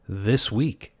This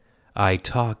week, I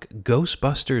talk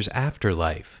Ghostbusters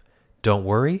Afterlife. Don't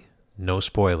worry, no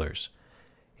spoilers.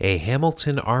 A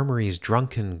Hamilton Armory's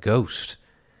drunken ghost,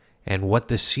 and what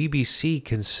the CBC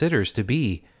considers to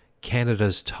be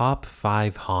Canada's top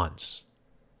 5 haunts.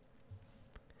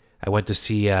 I went to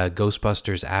see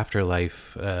Ghostbusters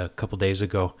Afterlife a couple days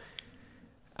ago.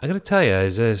 I'm going to tell you,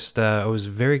 I was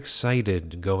very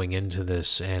excited going into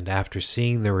this, and after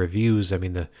seeing the reviews, I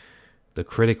mean, the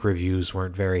critic reviews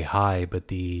weren't very high, but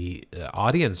the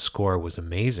audience score was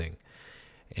amazing.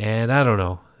 And I don't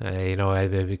know,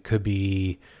 it could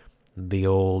be the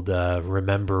old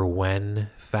remember when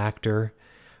factor,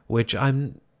 which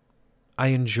I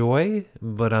enjoy,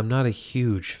 but I'm not a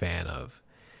huge fan of.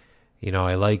 You know,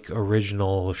 I like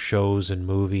original shows and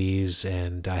movies,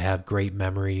 and I have great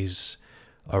memories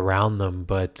around them,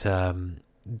 but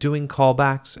doing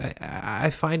callbacks,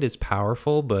 I find it's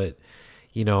powerful, but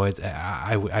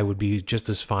I would be just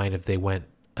as fine if they went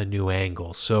a new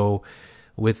angle. So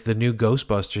with the new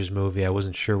Ghostbusters movie, I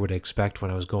wasn't sure what to expect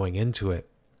when I was going into it.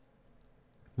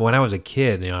 When I was a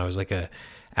kid, I was like a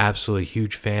absolutely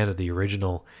huge fan of the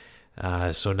original.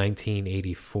 So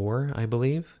 1984, I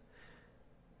believe.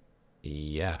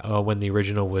 Yeah. When the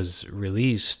original was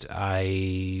released,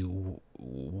 I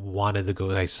wanted to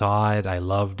go. I saw it. I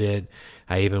loved it.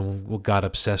 I even got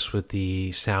obsessed with the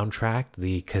soundtrack,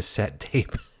 the cassette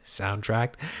tape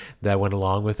soundtrack that went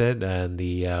along with it. And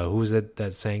the who was it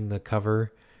that sang the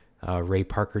cover? Ray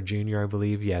Parker Jr., I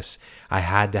believe. Yes, I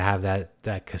had to have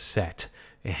that cassette,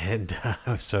 and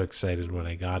I was so excited when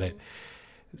I got it.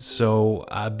 So,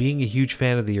 being a huge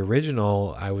fan of the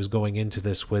original, I was going into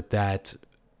this with that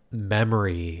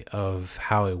memory of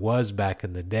how it was back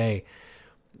in the day.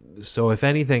 So if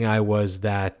anything, I was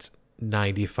that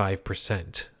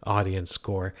 95% audience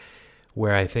score,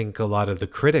 where I think a lot of the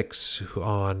critics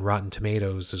on Rotten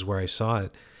Tomatoes is where I saw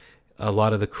it. A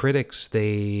lot of the critics,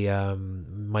 they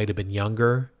might have been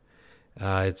younger.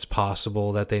 It's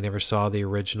possible that they never saw the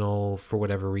original for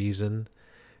whatever reason,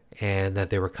 and that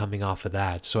they were coming off of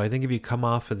that. So I think if you come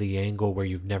off of the angle where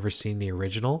you've never seen the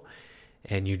original,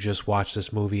 and you just watch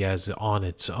this movie as on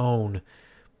its own,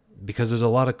 because there's a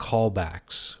lot of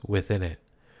callbacks within it.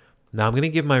 Now, I'm going to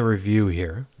give my review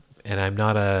here, and I'm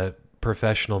not a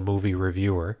professional movie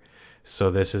reviewer, so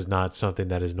this is not something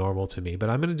that is normal to me, but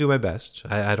I'm going to do my best.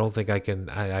 I don't think I can.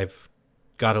 I've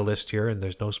got a list here, and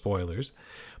there's no spoilers.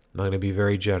 I'm going to be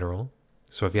very general,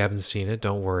 so if you haven't seen it,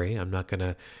 don't worry. I'm not going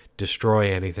to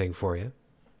destroy anything for you.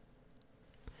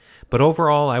 But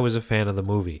overall, I was a fan of the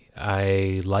movie.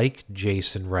 I like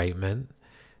Jason Reitman.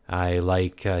 I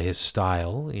like his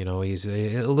style. He's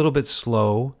a little bit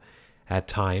slow at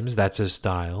times. That's his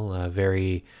style.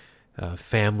 Very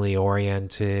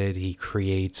family-oriented. He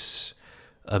creates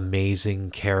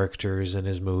amazing characters in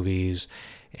his movies.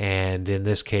 And in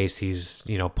this case, he's,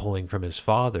 pulling from his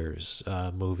father's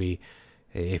movie.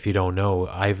 If you don't know,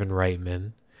 Ivan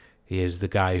Reitman is the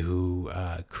guy who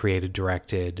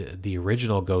directed the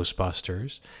original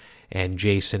Ghostbusters, and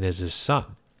Jason is his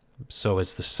son. So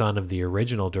it's the son of the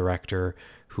original director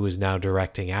who is now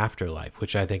directing Afterlife,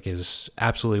 which I think is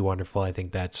absolutely wonderful. I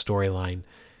think that storyline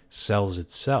sells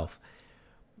itself.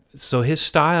 So his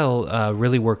style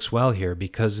really works well here,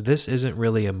 because this isn't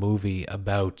really a movie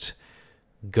about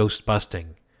ghost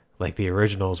busting like the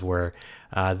originals were.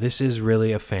 This is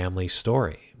really a family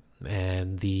story.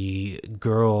 And the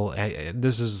girl,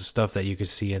 this is the stuff that you could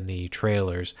see in the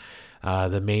trailers.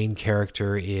 The main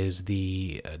character is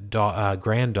the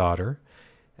granddaughter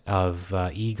of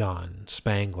Egon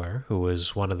Spangler, who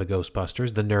was one of the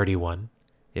Ghostbusters, the nerdy one,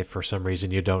 if for some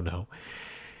reason you don't know.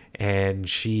 And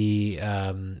she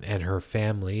and her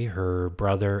family, her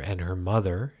brother and her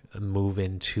mother, move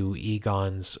into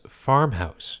Egon's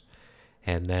farmhouse.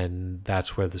 And then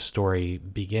that's where the story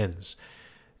begins.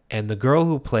 And the girl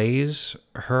who plays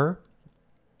her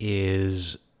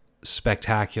is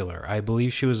spectacular. I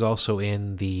believe she was also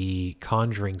in the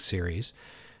Conjuring series,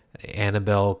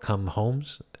 Annabelle Come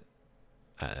Homes,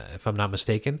 if I'm not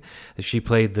mistaken. She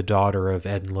played the daughter of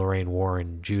Ed and Lorraine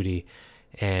Warren, Judy,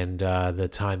 and the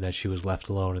time that she was left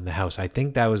alone in the house. I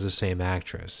think that was the same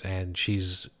actress, and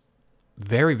she's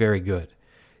very, very good.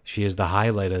 She is the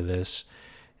highlight of this.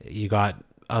 You got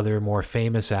other more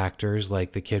famous actors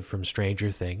like the kid from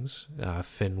Stranger Things,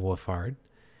 Finn Wolfhard.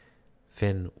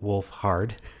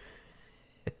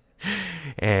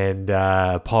 And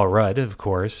Paul Rudd, of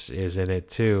course, is in it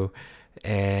too.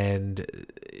 And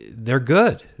they're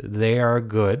good. They are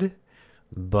good,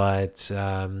 but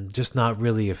just not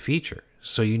really a feature.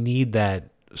 So you need that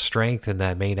strength in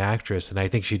that main actress, and I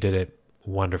think she did it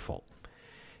wonderful.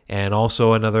 And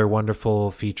also another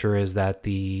wonderful feature is that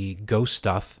the ghost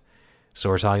stuff, so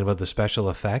we're talking about the special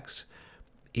effects,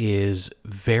 is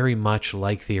very much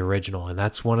like the original. And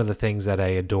that's one of the things that I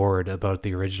adored about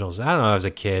the originals. I don't know, I was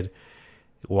a kid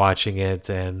watching it,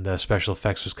 and special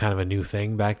effects was kind of a new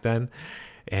thing back then.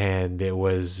 And it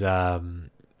was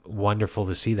wonderful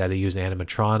to see that they use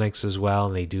animatronics as well,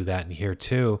 and they do that in here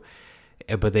too.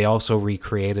 But they also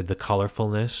recreated the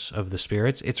colorfulness of the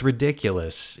spirits. It's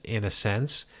ridiculous in a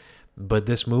sense, but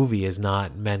this movie is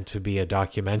not meant to be a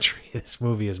documentary. This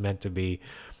movie is meant to be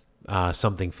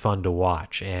something fun to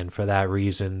watch, and for that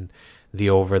reason, the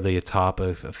over-the-top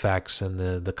effects and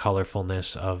the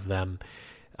colorfulness of them,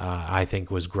 I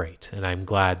think, was great. And I'm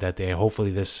glad that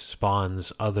hopefully this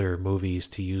spawns other movies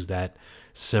to use that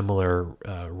similar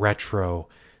retro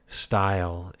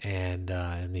style, and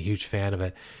I'm a huge fan of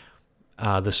it.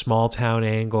 The small town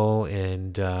angle,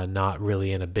 and not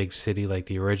really in a big city like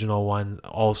the original one,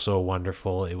 also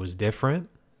wonderful. It was different.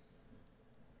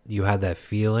 You had that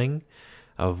feeling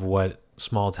of what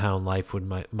small town life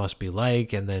must be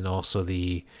like, and then also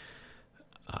the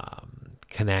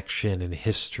connection and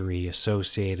history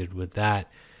associated with that,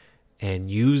 and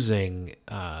using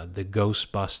the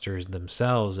Ghostbusters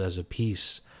themselves as a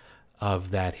piece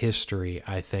of that history,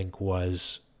 I think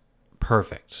was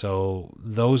perfect. So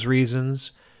those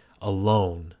reasons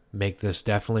alone make this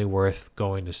definitely worth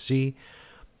going to see.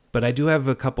 But I do have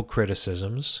a couple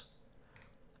criticisms.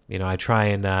 I try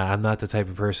and I'm not the type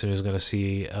of person who's going to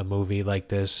see a movie like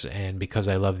this, and because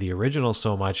I love the original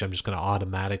so much, I'm just going to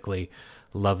automatically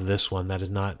love this one. That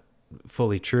is not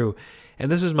fully true. And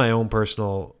this is my own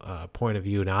personal point of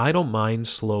view. Now, I don't mind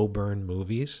slow burn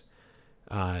movies.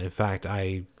 In fact,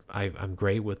 I'm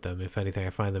great with them. If anything, I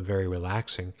find them very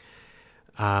relaxing.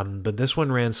 But this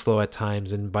one ran slow at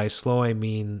times, and by slow I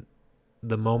mean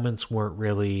the moments weren't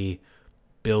really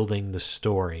building the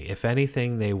story. If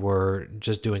anything, they were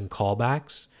just doing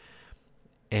callbacks,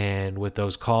 and with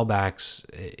those callbacks,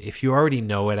 if you already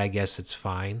know it, I guess it's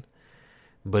fine.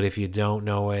 But if you don't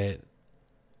know it,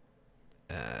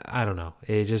 I don't know.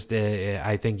 It just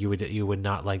I think you would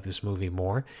not like this movie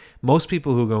more. Most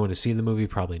people who go in to see the movie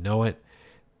probably know it,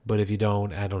 but if you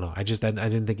don't, I don't know. I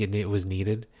didn't think it was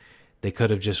needed. They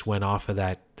could have just went off of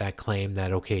that claim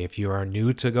that, okay, if you are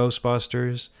new to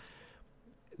Ghostbusters,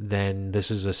 then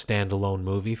this is a standalone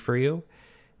movie for you.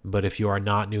 But if you are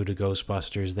not new to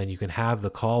Ghostbusters, then you can have the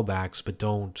callbacks, but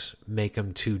don't make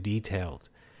them too detailed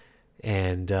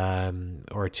and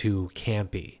or too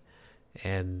campy.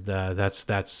 And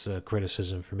that's a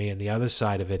criticism for me. And the other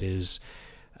side of it is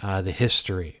the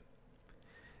history.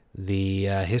 The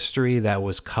history that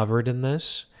was covered in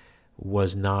this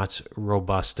was not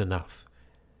robust enough.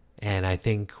 And I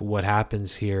think what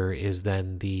happens here is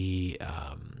then the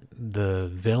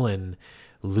villain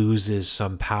loses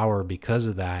some power because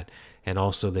of that, and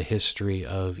also the history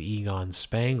of Egon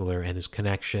Spangler and his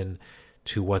connection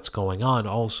to what's going on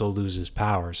also loses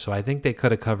power. So I think they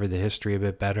could have covered the history a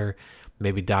bit better,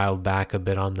 maybe dialed back a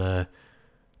bit on the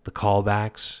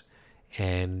callbacks,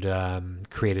 and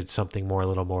created something a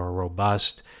little more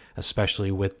robust,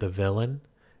 especially with the villain,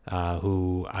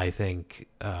 who I think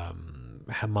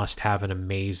must have an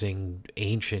amazing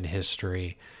ancient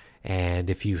history. And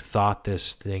if you thought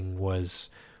this thing was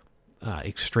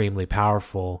extremely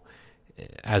powerful,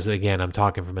 as again, I'm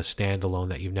talking from a standalone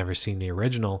that you've never seen the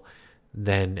original,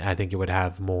 then I think it would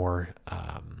have more,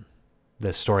 the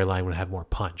storyline would have more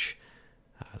punch.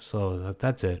 So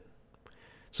that's it.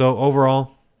 So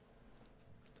overall,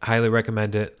 highly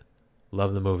recommend it.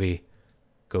 Love the movie.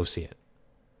 Go see it.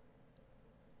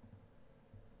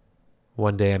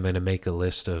 One day I'm going to make a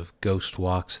list of ghost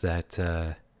walks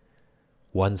that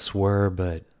once were,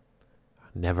 but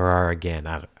never are again.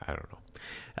 I don't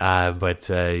know. But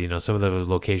some of the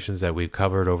locations that we've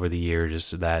covered over the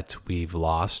years that we've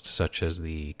lost, such as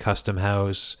the Custom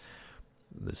House,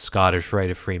 the Scottish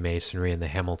Rite of Freemasonry, and the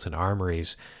Hamilton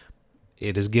Armories,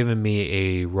 it has given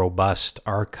me a robust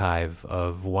archive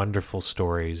of wonderful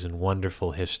stories and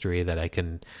wonderful history that I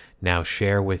can now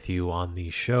share with you on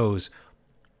these shows.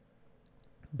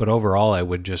 But overall, I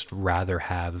would just rather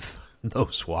have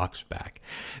those walks back,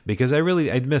 because I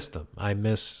miss them. I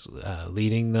miss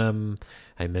leading them.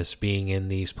 I miss being in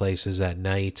these places at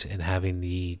night and having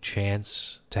the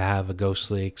chance to have a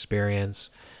ghostly experience.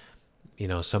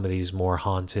 Some of these more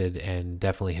haunted and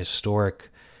definitely historic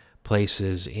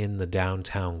places in the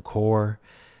downtown core,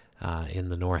 in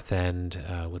the North End,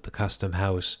 with the Custom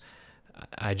House.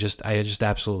 I just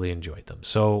absolutely enjoyed them.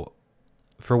 So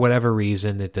for whatever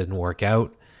reason, it didn't work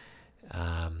out.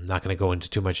 I'm not going to go into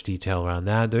too much detail around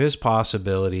that. There is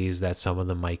possibilities that some of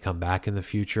them might come back in the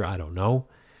future. I don't know.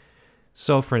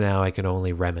 So for now, I can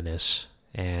only reminisce.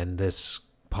 And this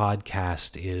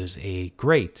podcast is a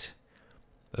great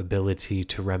ability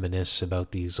to reminisce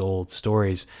about these old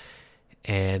stories.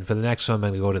 And for the next one, I'm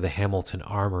going to go to the Hamilton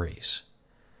Armories.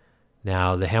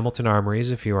 Now, the Hamilton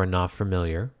Armories, if you are not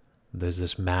familiar, there's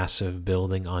this massive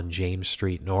building on James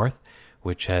Street North,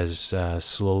 which has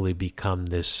slowly become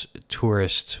this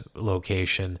tourist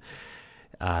location.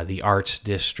 The Arts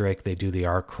District, they do the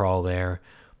art crawl there.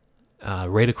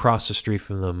 Right across the street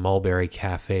from the Mulberry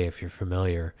Cafe, if you're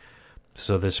familiar.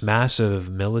 So this massive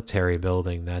military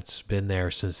building that's been there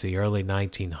since the early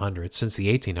 1900s, since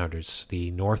the 1800s,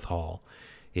 the North Hall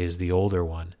is the older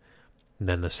one. And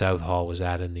then the South Hall was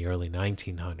added in the early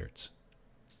 1900s.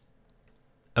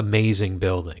 Amazing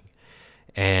building.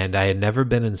 And I had never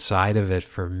been inside of it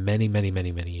for many, many,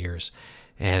 many, many years.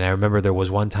 And I remember there was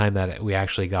one time that we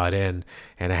actually got in,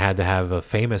 and I had to have a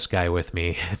famous guy with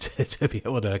me to be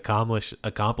able to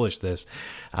accomplish this.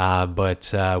 But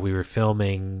we were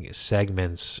filming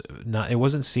segments. It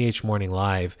wasn't CH Morning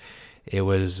Live. It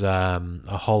was a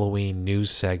Halloween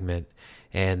news segment,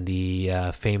 and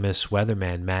the famous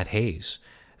weatherman, Matt Hayes,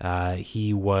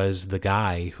 he was the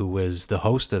guy who was the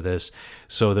host of this.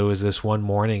 So there was this one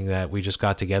morning that we just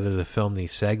got together to film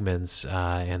these segments,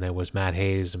 and it was Matt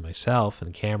Hayes and myself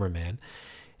and the cameraman,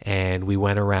 and we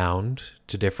went around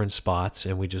to different spots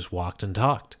and we just walked and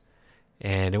talked,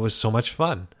 and it was so much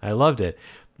fun. I loved it.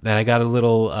 And I got a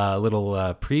little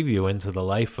preview into the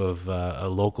life of a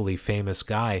locally famous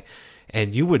guy,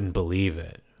 and you wouldn't believe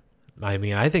it. I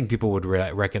mean, I think people would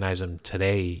recognize him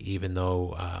today, even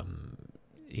though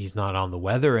he's not on the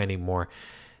weather anymore.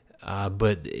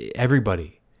 But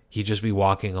everybody, he'd just be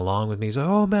walking along with me. He's like,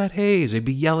 "Oh, Matt Hayes." They'd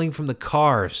be yelling from the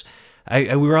cars.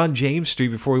 We were on James Street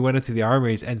before we went into the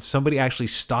Armories, and somebody actually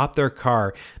stopped their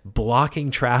car,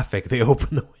 blocking traffic. They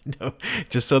opened the window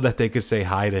just so that they could say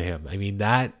hi to him. I mean,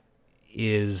 that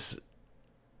is,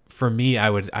 for me, I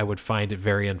would find it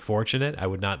very unfortunate. I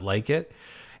would not like it.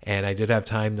 And I did have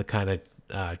time to kind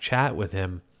of chat with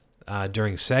him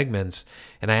during segments.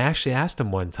 And I actually asked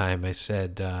him one time, I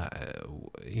said,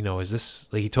 is this,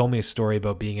 like, he told me a story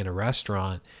about being in a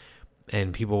restaurant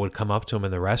and people would come up to him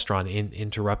in the restaurant,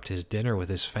 interrupt his dinner with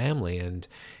his family and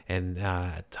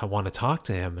want to talk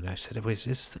to him. And I said, is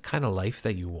this the kind of life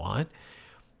that you want?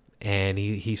 And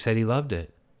he said he loved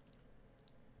it.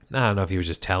 I don't know if he was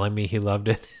just telling me he loved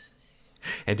it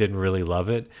and didn't really love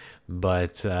it,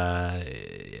 but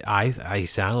I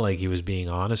sounded like he was being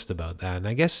honest about that. And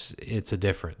I guess it's a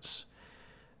difference.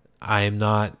 I am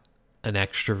not an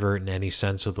extrovert in any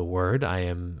sense of the word. I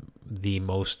am the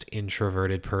most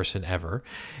introverted person ever,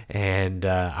 and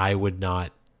I would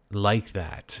not like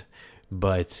that.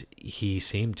 But he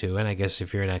seemed to, and I guess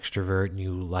if you're an extrovert and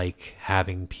you like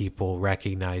having people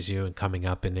recognize you and coming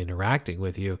up and interacting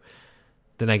with you,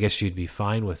 then I guess you'd be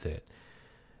fine with it.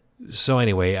 So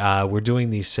anyway, we're doing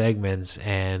these segments,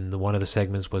 and one of the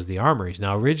segments was the Armories.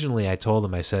 Now, originally I told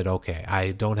him, I said, okay,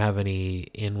 I don't have any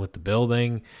in with the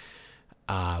building.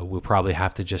 We'll probably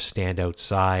have to just stand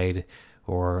outside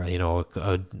or,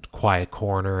 a quiet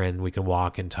corner, and we can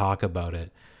walk and talk about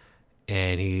it.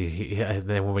 And and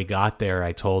then when we got there,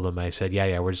 I told him, I said,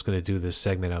 yeah, we're just going to do this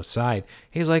segment outside.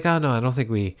 He's like, oh, no, I don't think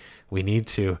we need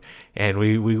to. And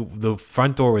the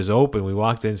front door was open. We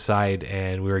walked inside,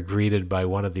 and we were greeted by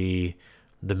one of the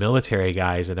military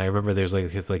guys. And I remember there's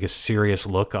like a serious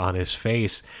look on his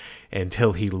face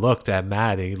until he looked at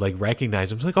Matt and he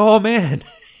recognized him. He's like, oh, man,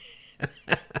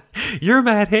 you're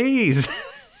Matt Hayes.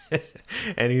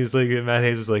 And he's like, Matt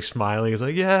Hayes is smiling. He's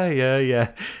like,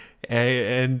 yeah.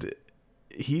 And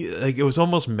he, it was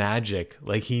almost magic.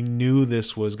 He knew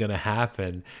this was going to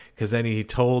happen, because then he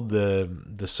told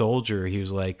the soldier, he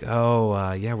was like,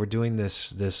 we're doing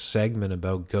this segment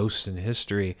about ghosts in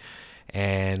history,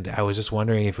 and I was just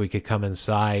wondering if we could come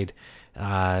inside,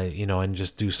 and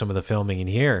just do some of the filming in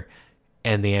here.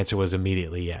 And the answer was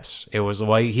immediately yes. It was,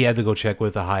 well, he had to go check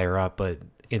with the higher up, but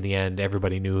in the end,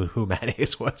 everybody knew who Matt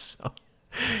Hayes was. So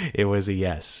it was a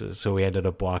yes. So we ended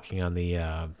up walking on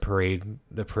the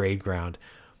parade ground.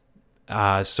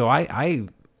 So I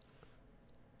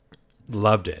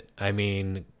loved it. I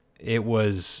mean, it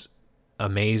was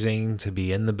amazing to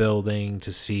be in the building,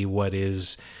 to see what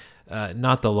is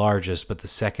not the largest, but the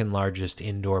second largest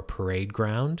indoor parade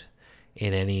ground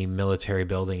in any military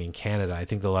building in Canada. I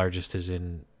think the largest is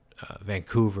in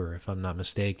Vancouver, if I'm not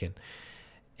mistaken.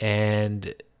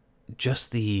 And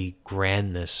just the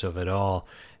grandness of it all.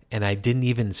 And I didn't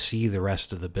even see the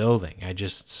rest of the building. I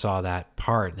just saw that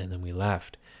part, and then we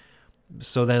left.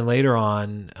 So then later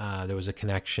on, there was a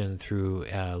connection through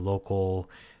a local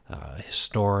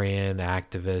historian,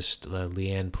 activist,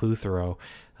 Leanne Pluthero.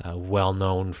 well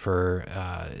known for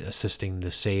assisting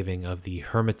the saving of the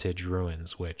Hermitage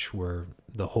ruins, which were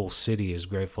the whole city is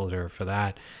grateful to her for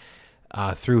that.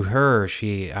 Through her,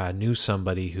 she knew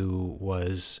somebody who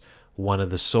was one of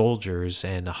the soldiers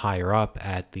and a higher up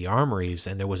at the armories,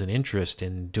 and there was an interest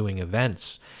in doing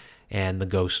events, and the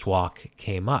Ghost Walk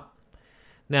came up.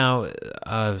 Now,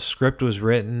 a script was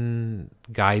written,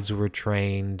 guides were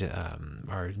trained.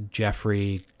 Our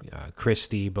Jeffrey,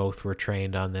 Christie, both were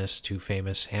trained on this, two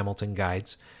famous Hamilton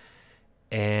guides.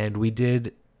 And we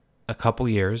did a couple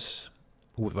years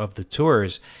of the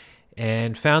tours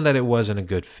and found that it wasn't a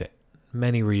good fit.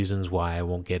 Many reasons why, I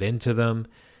won't get into them,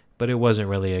 but it wasn't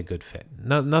really a good fit.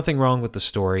 Nothing wrong with the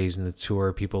stories and the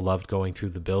tour. People loved going through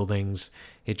the buildings.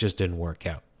 It just didn't work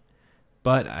out.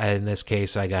 But in this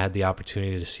case, I had the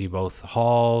opportunity to see both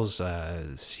halls,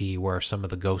 see where some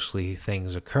of the ghostly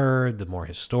things occurred, the more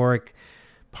historic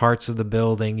parts of the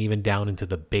building, even down into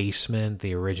the basement,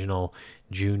 the original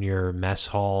junior mess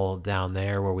hall down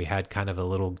there where we had kind of a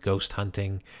little ghost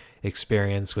hunting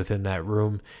experience within that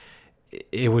room.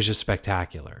 It was just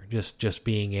spectacular, just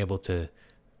being able to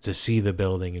see the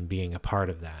building and being a part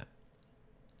of that.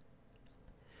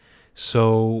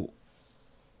 So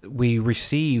we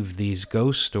received these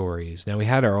ghost stories. Now, we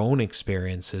had our own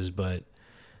experiences, but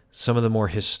some of the more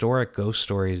historic ghost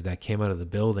stories that came out of the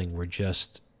building were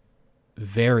just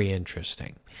very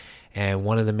interesting. And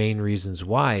one of the main reasons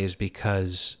why is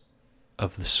because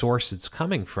of the source it's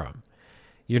coming from.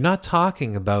 You're not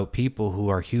talking about people who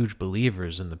are huge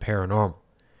believers in the paranormal.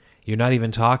 You're not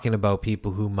even talking about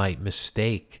people who might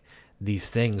mistake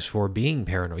these things for being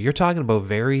paranormal. You're talking about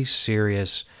very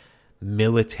serious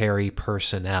military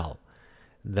personnel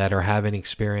that are having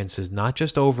experiences not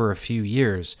just over a few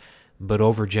years, but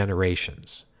over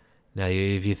generations. Now,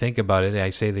 if you think about it, I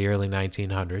say the early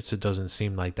 1900s, it doesn't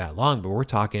seem like that long, but we're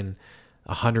talking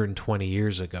 120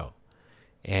 years ago.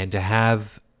 And to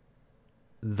have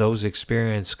those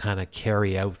experiences kind of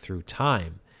carry out through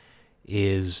time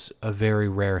is a very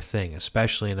rare thing,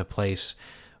 especially in a place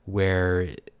where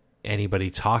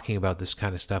anybody talking about this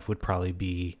kind of stuff would probably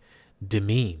be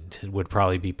demeaned. It would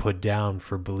probably be put down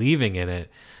for believing in it,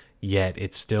 yet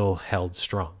it's still held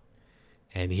strong.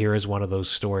 And here is one of those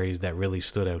stories that really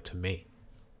stood out to me.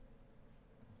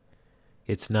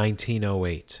 It's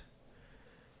 1908,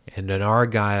 and an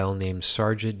Argyle named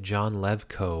Sergeant John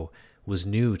Levko was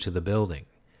new to the building.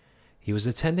 He was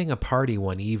attending a party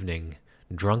one evening.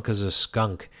 Drunk as a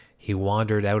skunk, he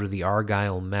wandered out of the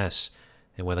Argyle mess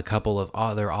and with a couple of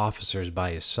other officers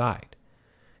by his side.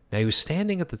 Now, he was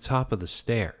standing at the top of the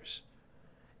stairs.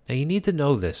 Now, you need to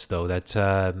know this, though, that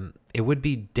it would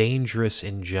be dangerous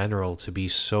in general to be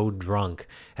so drunk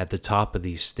at the top of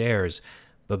these stairs.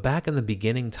 But back in the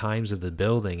beginning times of the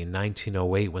building in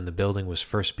 1908, when the building was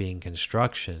first being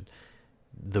constructed,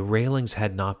 the railings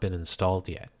had not been installed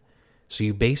yet. So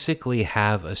you basically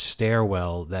have a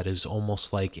stairwell that is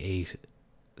almost like a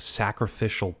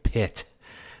sacrificial pit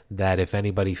that if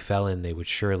anybody fell in, they would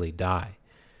surely die.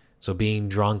 So being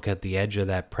drunk at the edge of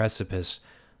that precipice,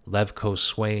 Levko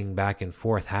swaying back and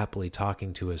forth, happily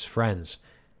talking to his friends,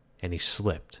 and he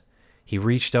slipped. He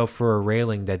reached out for a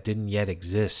railing that didn't yet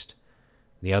exist.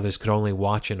 The others could only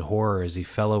watch in horror as he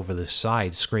fell over the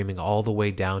side, screaming all the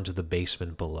way down to the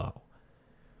basement below.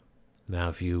 Now,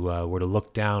 if you were to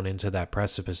look down into that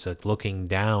precipice, looking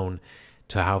down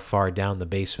to how far down the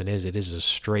basement is, it is a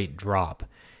straight drop.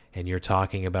 And you're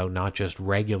talking about not just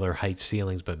regular height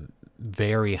ceilings, but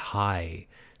very high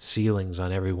ceilings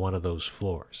on every one of those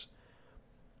floors.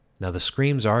 Now, the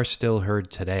screams are still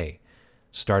heard today,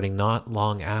 starting not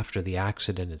long after the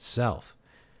accident itself.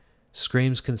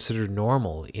 Screams considered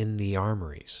normal in the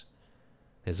armories.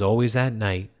 As always at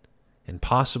night, and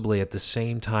possibly at the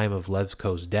same time of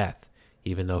Levko's death,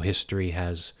 even though history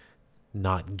has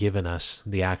not given us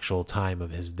the actual time of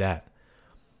his death.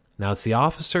 Now, it's the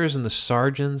officers and the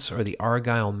sergeants or the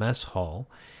Argyle mess hall,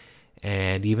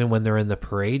 and even when they're in the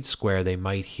parade square, they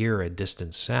might hear a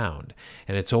distant sound,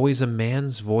 and it's always a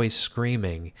man's voice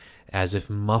screaming as if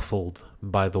muffled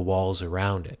by the walls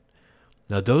around it.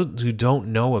 Now, those who don't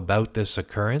know about this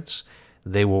occurrence,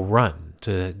 they will run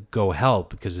to go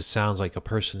help because it sounds like a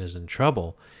person is in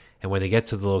trouble, and when they get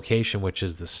to the location, which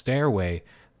is the stairway,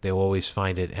 they will always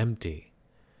find it empty.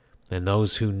 And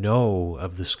those who know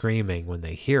of the screaming when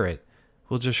they hear it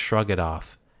will just shrug it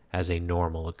off as a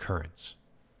normal occurrence.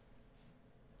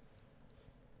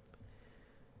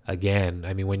 Again,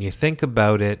 I mean, when you think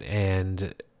about it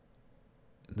and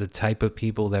the type of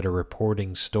people that are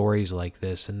reporting stories like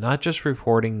this, and not just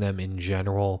reporting them in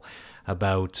general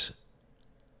about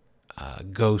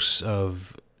ghosts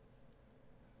of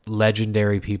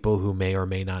legendary people who may or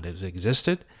may not have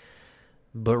existed,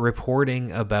 but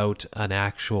reporting about an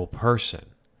actual person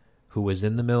who was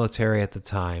in the military at the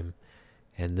time,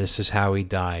 and this is how he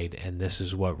died, and this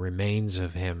is what remains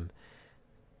of him.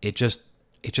 It just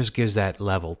gives that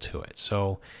level to it.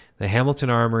 So the Hamilton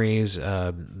Armories,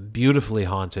 beautifully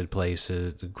haunted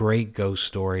places, great ghost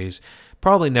stories.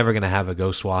 Probably never going to have a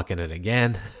ghost walk in it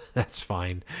again. That's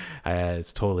fine.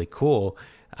 It's totally cool.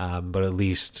 But at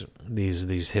least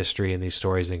these history and these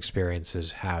stories and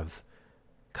experiences have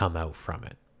come out from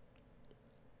it.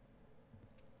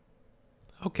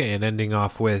 Okay, and ending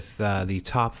off with the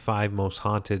top 5 most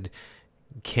haunted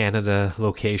Canada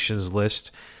locations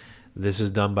list. This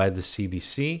is done by the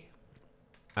CBC.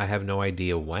 I have no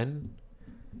idea when.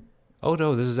 Oh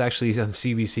no, this is actually on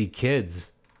CBC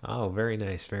Kids. Oh, very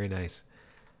nice, very nice.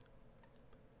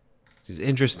 It's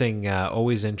interesting,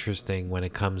 always interesting when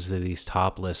it comes to these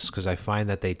top lists, because I find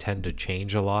that they tend to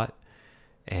change a lot,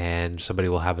 and somebody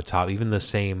will have a top, even the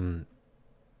same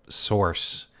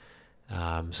source,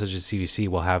 such as CBC,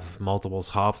 will have multiple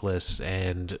top lists,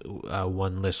 and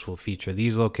one list will feature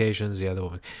these locations, the other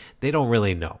one, they don't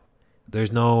really know.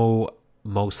 There's no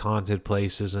most haunted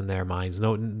places in their minds.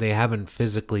 No, they haven't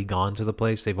physically gone to the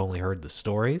place. They've only heard the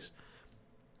stories.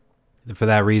 And for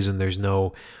that reason, there's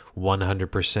no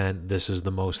 100% this is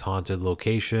the most haunted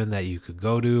location that you could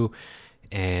go to,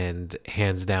 and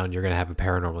hands down, you're going to have a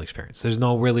paranormal experience. There's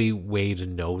no really way to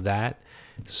know that.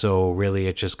 So really,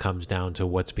 it just comes down to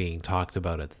what's being talked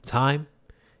about at the time.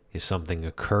 If something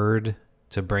occurred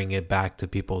to bring it back to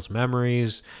people's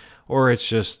memories, or it's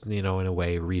just, in a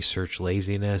way, research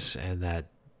laziness, and that,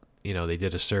 they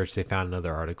did a search, they found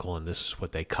another article, and this is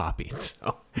what they copied.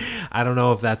 So I don't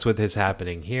know if that's what is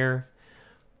happening here.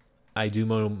 I do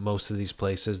know most of these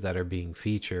places that are being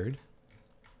featured.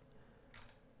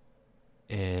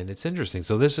 And it's interesting.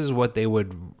 So this is what they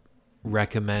would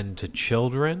recommend to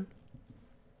children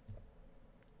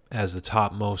as the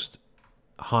top most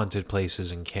haunted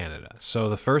places in Canada. So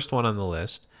the first one on the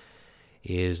list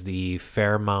is the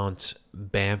Fairmont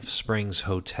Banff Springs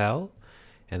Hotel,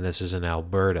 and this is in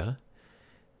Alberta.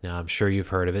 Now, I'm sure you've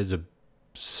heard of it. It's a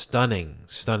stunning,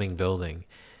 stunning building.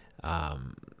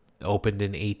 Opened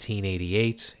in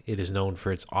 1888. It is known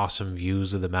for its awesome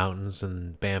views of the mountains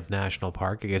and Banff National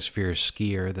Park. I guess if you're a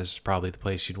skier, this is probably the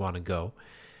place you'd want to go.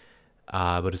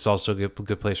 But it's also a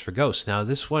good place for ghosts. Now,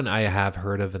 this one I have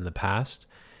heard of in the past,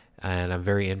 and I'm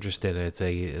very interested in it.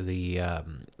 It's the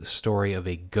story of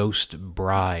a ghost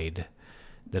bride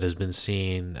that has been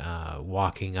seen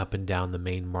walking up and down the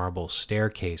main marble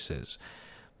staircases.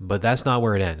 But that's not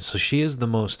where it ends. So she is the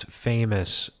most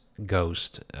famous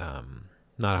ghost.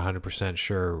 Not 100%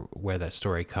 sure where that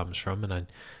story comes from, and I'm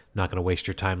not going to waste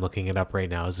your time looking it up right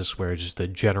now. Is this where just a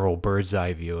general bird's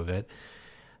eye view of it?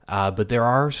 But there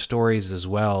are stories as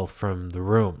well from the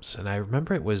rooms, and I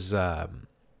remember it was not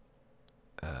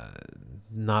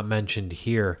mentioned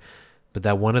here, but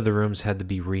that one of the rooms had to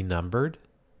be renumbered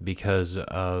because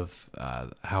of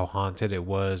how haunted it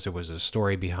was. There was a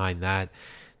story behind that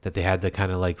they had to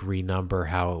kind of like renumber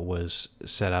how it was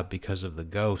set up because of the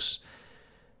ghosts.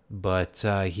 But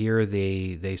here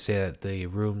they say that the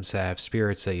rooms have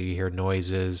spirits, that you hear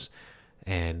noises,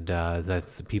 and that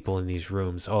the people in these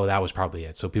rooms, that was probably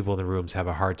it. So people in the rooms have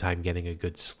a hard time getting a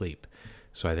good sleep.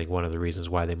 So I think one of the reasons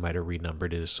why they might have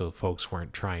renumbered it is so folks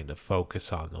weren't trying to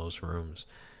focus on those rooms.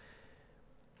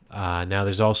 Now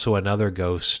there's also another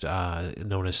ghost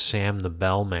known as Sam the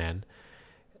Bellman.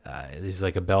 He's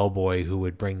like a bellboy who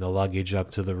would bring the luggage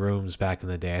up to the rooms back in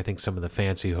the day. I think some of the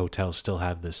fancy hotels still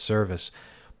have this service.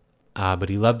 But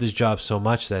he loved his job so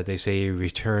much that they say he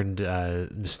returned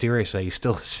mysteriously. He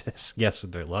still assists guests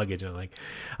with their luggage. And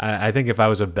I think if I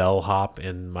was a bellhop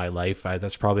in my life,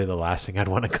 that's probably the last thing I'd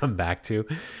want to come back to.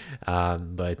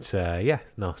 Sam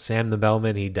the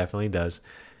Bellman, he definitely does.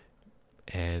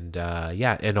 And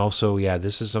and also,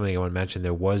 this is something I want to mention.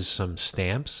 There was some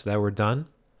stamps that were done.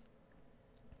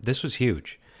 This was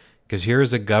huge, because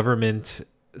here's a government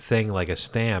thing, like a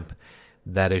stamp,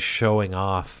 that is showing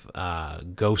off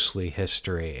ghostly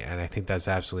history, and I think that's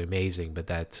absolutely amazing. But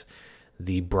that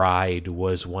the bride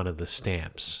was one of the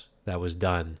stamps that was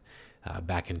done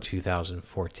back in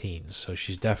 2014, so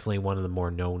she's definitely one of the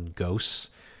more known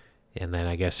ghosts, and then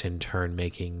I guess in turn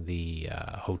making the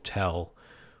hotel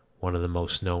one of the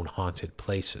most known haunted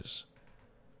places.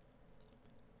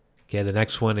 Okay, the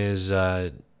next one is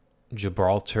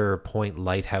Gibraltar Point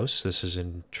Lighthouse. This is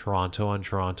in Toronto, on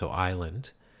Toronto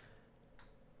Island.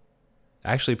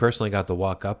 I actually personally got to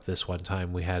walk up this one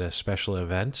time. We had a special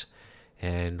event,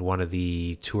 and one of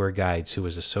the tour guides who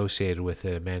was associated with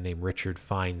it, a man named Richard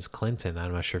Fines Clinton,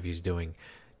 I'm not sure if he's doing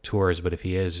tours, but if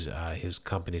he is, his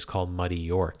company's called Muddy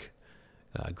York.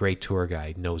 Great tour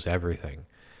guide, knows everything.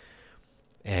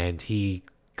 And he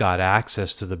got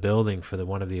access to the building for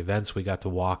one of the events. We got to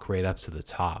walk right up to the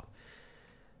top.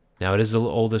 Now, it is the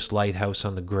oldest lighthouse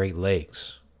on the Great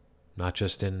Lakes, not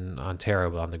just in Ontario,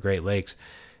 but on the Great Lakes.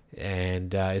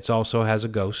 And it also has a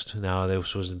ghost. Now,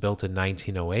 this was built in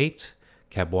 1908,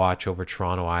 kept watch over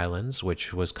Toronto Islands,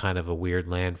 which was kind of a weird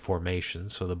land formation,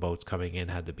 so the boats coming in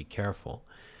had to be careful.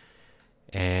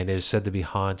 And it is said to be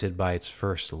haunted by its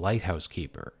first lighthouse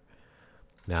keeper.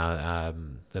 Now,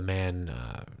 the man,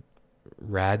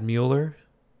 Radmuller,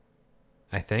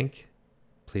 I think.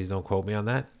 Please don't quote me on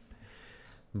that.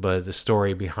 But the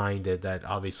story behind it, that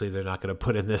obviously they're not going to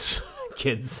put in this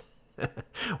kid's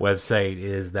website,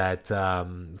 is that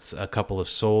a couple of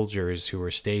soldiers who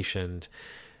were stationed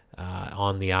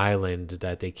on the island,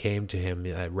 that they came to him.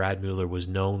 Radmuller was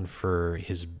known for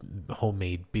his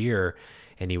homemade beer,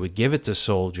 and he would give it to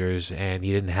soldiers, and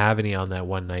he didn't have any on that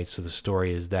one night. So the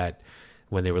story is that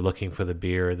when they were looking for the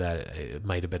beer, that it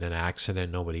might have been an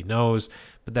accident, nobody knows,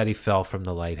 but that he fell from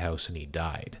the lighthouse and he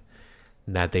died.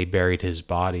 And that they buried his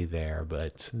body there,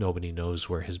 but nobody knows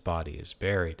where his body is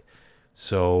buried.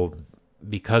 So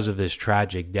because of this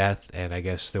tragic death, and I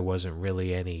guess there wasn't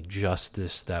really any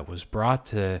justice that was brought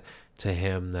to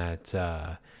him,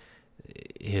 that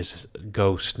his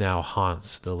ghost now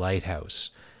haunts the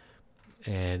lighthouse.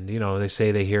 And, you know, they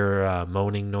say they hear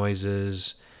moaning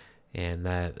noises, and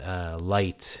that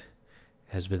light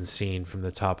has been seen from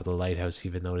the top of the lighthouse,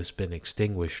 even though it's been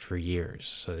extinguished for years.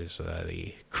 So there's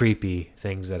the creepy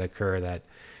things that occur that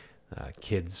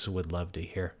kids would love to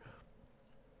hear.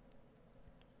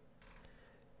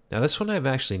 Now, this one I've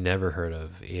actually never heard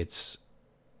of. It's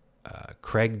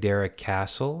Craigdarroch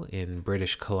Castle in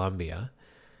British Columbia.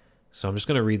 So I'm just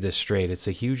going to read this straight. It's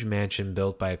a huge mansion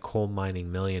built by a coal mining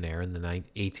millionaire in the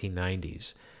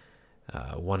 1890s.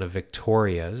 One of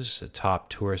Victoria's top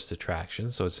tourist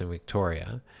attractions, so it's in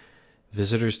Victoria.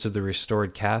 Visitors to the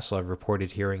restored castle have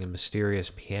reported hearing a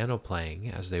mysterious piano playing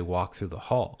as they walk through the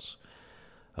halls.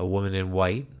 A woman in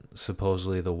white,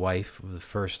 supposedly the wife of the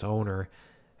first owner,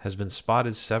 has been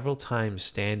spotted several times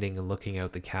standing and looking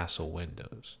out the castle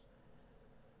windows.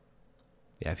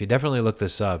 Yeah, if you definitely look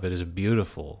this up, it is a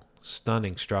beautiful,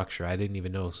 stunning structure. I didn't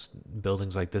even know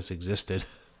buildings like this existed.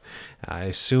 I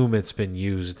assume it's been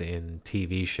used in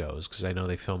TV shows, because I know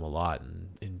they film a lot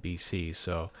in BC,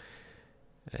 so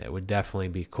it would definitely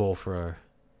be cool for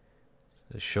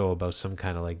a show about some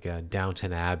kind of like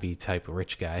Downton Abbey type of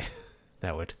rich guy.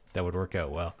 that would work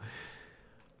out well.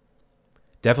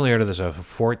 Definitely heard of this,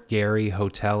 Fort Garry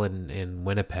Hotel in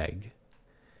Winnipeg,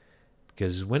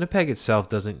 because Winnipeg itself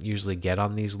doesn't usually get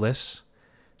on these lists.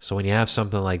 So when you have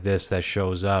something like this that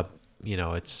shows up, you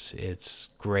know, it's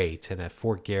great. And at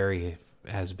Fort Garry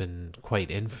has been quite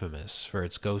infamous for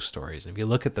its ghost stories. And if you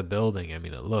look at the building, I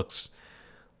mean, it looks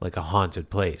like a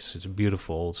haunted place. It's a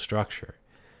beautiful old structure.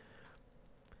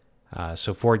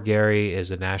 So Fort Garry is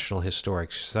a National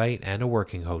Historic Site and a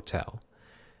working hotel.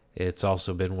 It's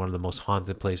also been one of the most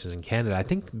haunted places in Canada. I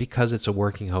think because it's a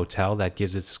working hotel, that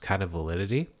gives it this kind of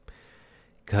validity.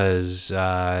 Because,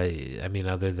 I mean,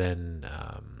 other than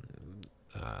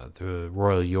the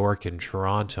Royal York in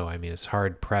Toronto, I mean, it's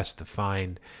hard pressed to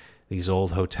find these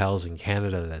old hotels in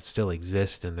Canada that still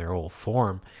exist in their old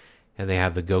form, and they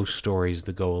have the ghost stories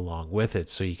to go along with it.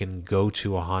 So you can go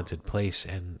to a haunted place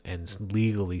and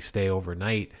legally stay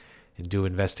overnight and do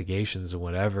investigations and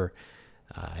whatever.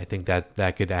 I think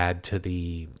that could add to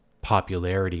the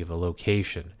popularity of a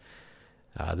location.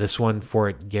 This one,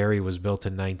 Fort Garry, was built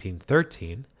in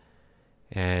 1913,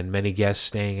 and many guests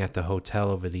staying at the hotel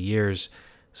over the years,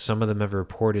 some of them have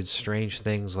reported strange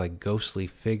things like ghostly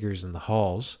figures in the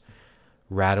halls,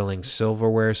 rattling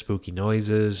silverware, spooky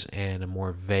noises, and a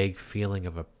more vague feeling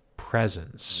of a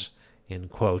presence, in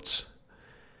quotes.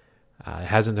 It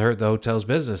hasn't hurt the hotel's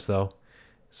business, though.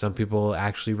 Some people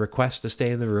actually request to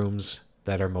stay in the rooms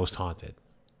that are most haunted.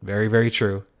 Very, very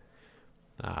true.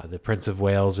 The Prince of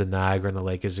Wales in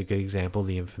Niagara-on-the-Lake is a good example.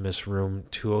 The infamous room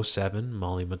 207,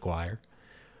 Molly Maguire.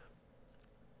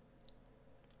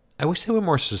 I wish they were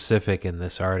more specific in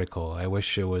this article. I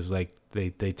wish it was like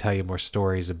they tell you more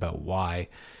stories about why.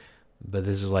 But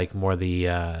this is like more the,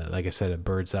 like I said, a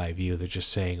bird's eye view. They're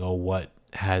just saying, oh, what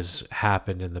has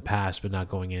happened in the past, but not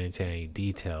going into any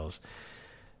details.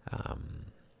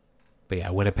 But yeah,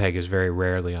 Winnipeg is very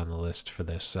rarely on the list for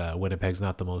this. Winnipeg's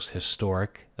not the most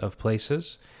historic of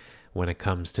places when it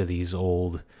comes to these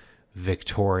old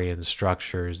Victorian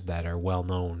structures that are well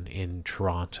known in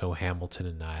Toronto, Hamilton,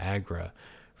 and Niagara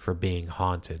for being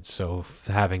haunted. So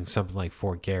having something like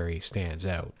Fort Garry stands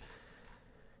out.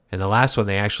 And the last one,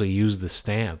 they actually used the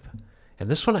stamp. And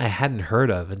this one I hadn't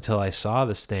heard of until I saw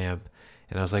the stamp.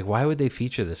 And I was like, why would they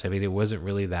feature this? I mean, it wasn't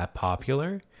really that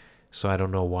popular, so I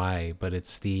don't know why. But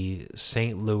it's the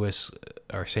St.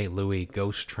 Louis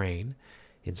Ghost Train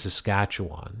in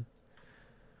Saskatchewan.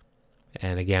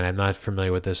 And again, I'm not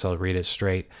familiar with this. I'll read it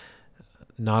straight.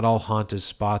 Not all haunted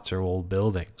spots are old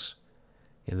buildings.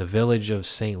 In the village of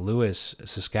St. Louis,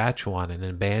 Saskatchewan, an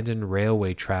abandoned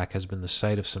railway track has been the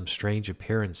site of some strange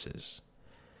appearances.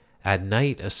 At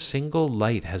night, a single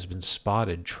light has been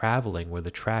spotted traveling where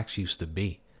the tracks used to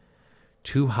be.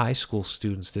 2 high school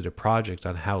students did a project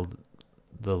on how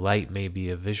the light may be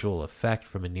a visual effect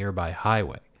from a nearby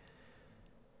highway.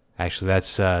 Actually,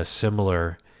 that's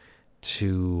similar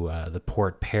to the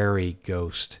Port Perry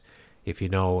ghost. If you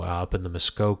know, up in the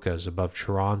Muskokas above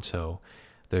Toronto,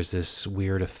 there's this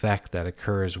weird effect that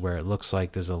occurs where it looks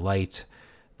like there's a light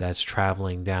that's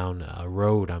traveling down a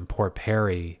road on Port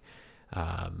Perry.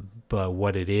 But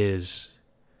what it is,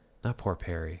 not Port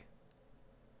Perry.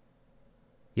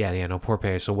 No, Port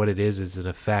Perry. So what it is an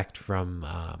effect from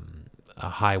a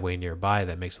highway nearby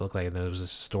that makes it look like, and there was a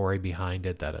story behind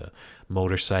it that a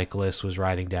motorcyclist was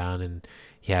riding down and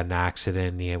he had an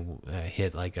accident. He had,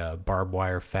 hit like a barbed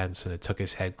wire fence and it took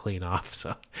his head clean off.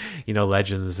 So,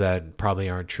 legends that probably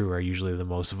aren't true are usually the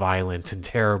most violent and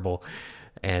terrible,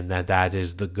 and that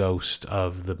is the ghost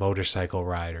of the motorcycle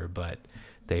rider. But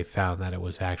they found that it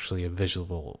was actually a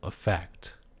visual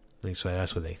effect. At least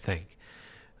that's what they think.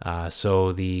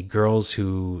 So the girls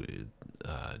who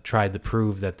tried to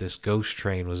prove that this ghost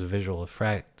train was a visual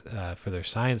effect for their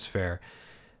science fair,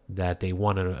 that they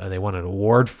won an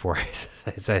award for it.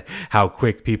 It's how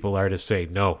quick people are to say,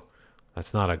 no,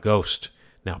 that's not a ghost.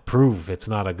 Now prove it's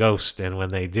not a ghost. And when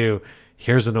they do,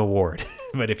 here's an award.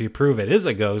 But if you prove it is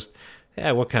a ghost,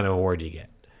 what kind of award do you get?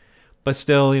 But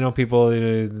still,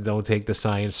 people don't take the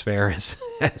science fair as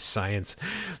science.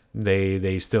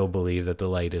 They still believe that the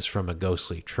light is from a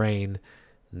ghostly train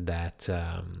that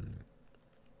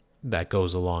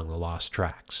goes along the lost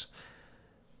tracks.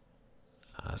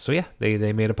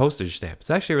 They made a postage stamp.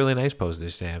 It's actually a really nice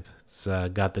postage stamp. It's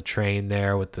got the train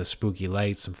there with the spooky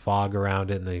lights, some fog around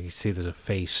it, and then you see there's a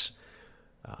face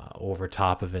over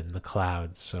top of it in the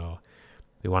clouds. So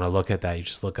if you want to look at that, you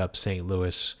just look up St.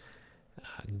 Louis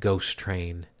Ghost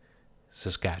Train,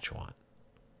 Saskatchewan.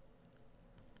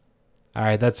 All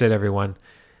right, that's it, everyone.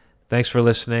 Thanks for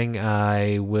listening.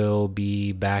 I will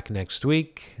be back next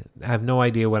week. I have no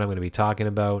idea what I'm going to be talking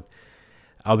about.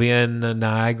 I'll be in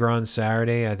Niagara on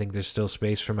Saturday. I think there's still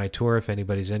space for my tour. If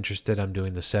anybody's interested, I'm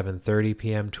doing the 7:30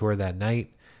 p.m. tour that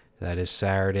night. That is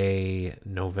Saturday,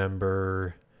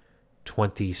 November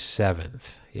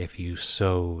 27th, if you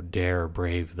so dare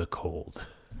brave the cold.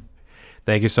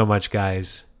 Thank you so much,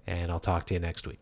 guys, and I'll talk to you next week.